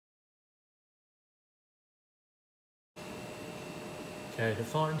Okay, to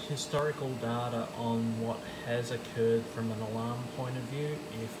find historical data on what has occurred from an alarm point of view,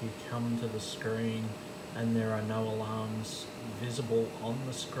 if you come to the screen and there are no alarms visible on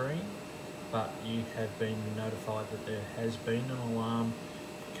the screen, but you have been notified that there has been an alarm,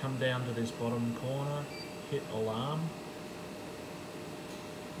 come down to this bottom corner, hit alarm,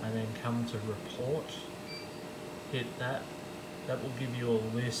 and then come to report, hit that. That will give you a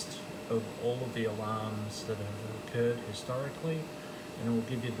list of all of the alarms that have occurred historically, and it will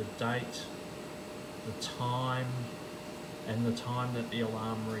give you the date, the time, and the time that the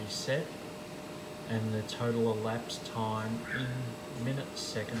alarm reset, and the total elapsed time in minutes,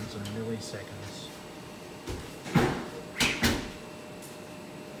 seconds, and milliseconds.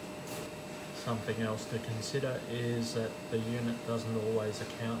 Something else to consider is that the unit doesn't always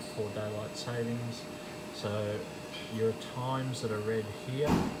account for daylight savings, so your times that are read here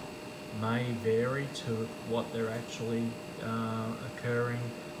may vary to what they're actually occurring.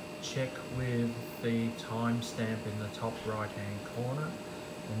 Check with the timestamp in the top right hand corner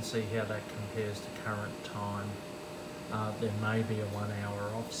and see how that compares to current time. There may be a 1 hour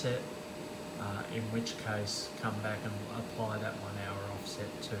offset, in which case come back and apply that 1 hour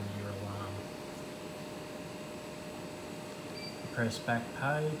offset to your alarm. Press back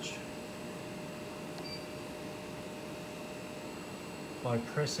page. By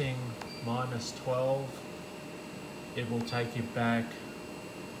pressing -12, it will take you back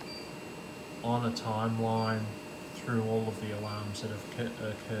on a timeline through all of the alarms that have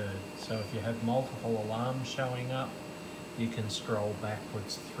occurred. So if you have multiple alarms showing up, you can scroll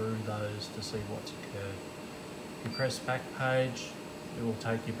backwards through those to see what's occurred. If you press back page, it will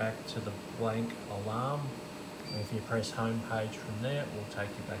take you back to the blank alarm. And if you press home page from there, it will take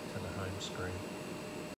you back to the home screen.